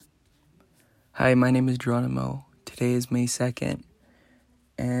Hi, my name is Geronimo. Today is May 2nd,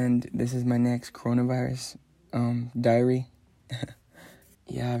 and this is my next coronavirus diary.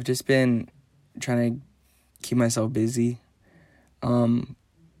 Yeah, I've just been trying to keep myself busy. I've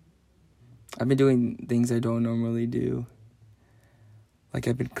been doing things I don't normally do. Like,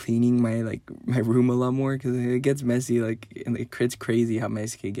 I've been cleaning my room a lot more because it gets messy, and it's crazy how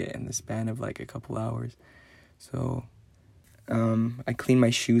messy it can get in the span of, a couple hours. So, I clean my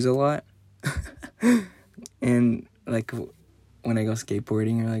shoes a lot. And, when I go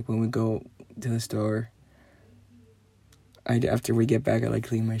skateboarding or, when we go to the store, after we get back, I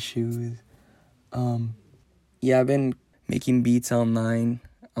clean my shoes. Yeah, I've been making beats online.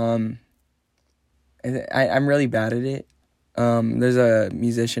 I'm really bad at it. There's a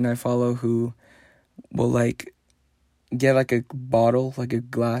musician I follow who will, get, a bottle, a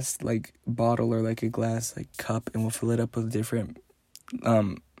glass, bottle or, a glass, cup, and we'll fill it up with different,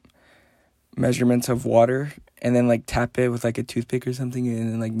 measurements of water, and then, tap it with, a toothpick or something,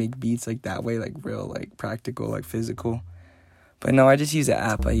 and then, make beats, that way, real, practical, physical. But no, I just use an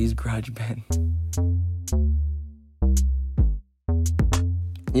app. I use GarageBand.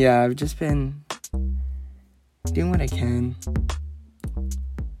 Yeah, I've just been doing what I can.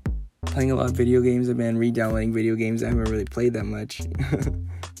 Playing a lot of video games. I've been re-downloading video games I haven't really played that much.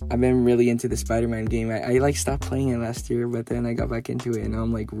 I've been really into the Spider-Man game. I stopped playing it last year, but then I got back into it, and now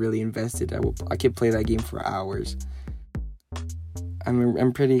I'm, really invested. I could play that game for hours.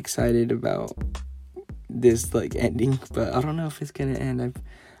 I'm pretty excited about this, ending, but I don't know if it's gonna end.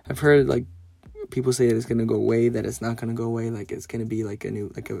 I've heard, people say that it's gonna go away, that it's not gonna go away, it's gonna be, a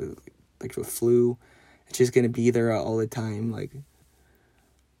new, a flu. It's just gonna be there all the time,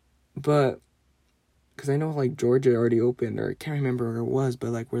 but, because I know, Georgia already opened, or I can't remember where it was,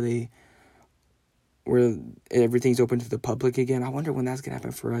 but, where everything's open to the public again. I wonder when that's gonna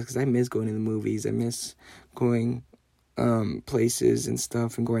happen for us, because I miss going to the movies. I miss going, places and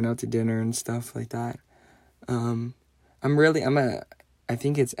stuff, and going out to dinner and stuff like that. I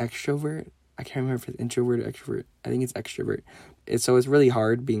think it's extrovert. I can't remember if it's introvert or extrovert. I think it's extrovert. It's really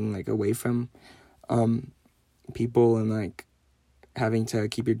hard being, away from, people, and, having to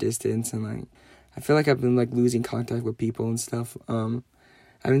keep your distance, and, I feel like I've been, losing contact with people and stuff. I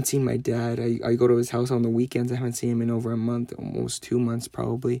haven't seen my dad. I go to his house on the weekends. I haven't seen him in over a month, almost 2 months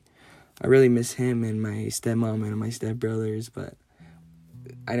probably. I really miss him and my stepmom and my stepbrothers, but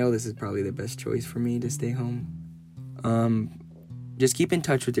I know this is probably the best choice for me to stay home. Just keep in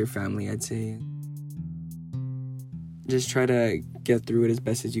touch with your family, I'd say. Just try to get through it as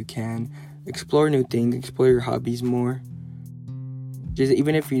best as you can. Explore new things, explore your hobbies more. Just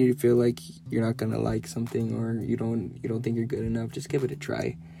even if you feel like you're not gonna like something, or you don't think you're good enough, just give it a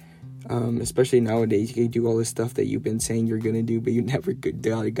try. Especially nowadays, you can do all this stuff that you've been saying you're gonna do, but you never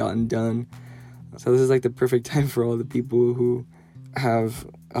gotten done. So this is the perfect time for all the people who have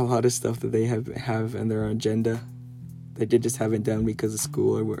a lot of stuff that they have on their agenda that they just haven't done because of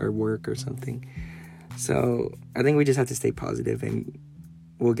school or work or something. So I think we just have to stay positive, and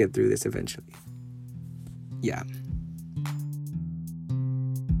we'll get through this eventually. Yeah.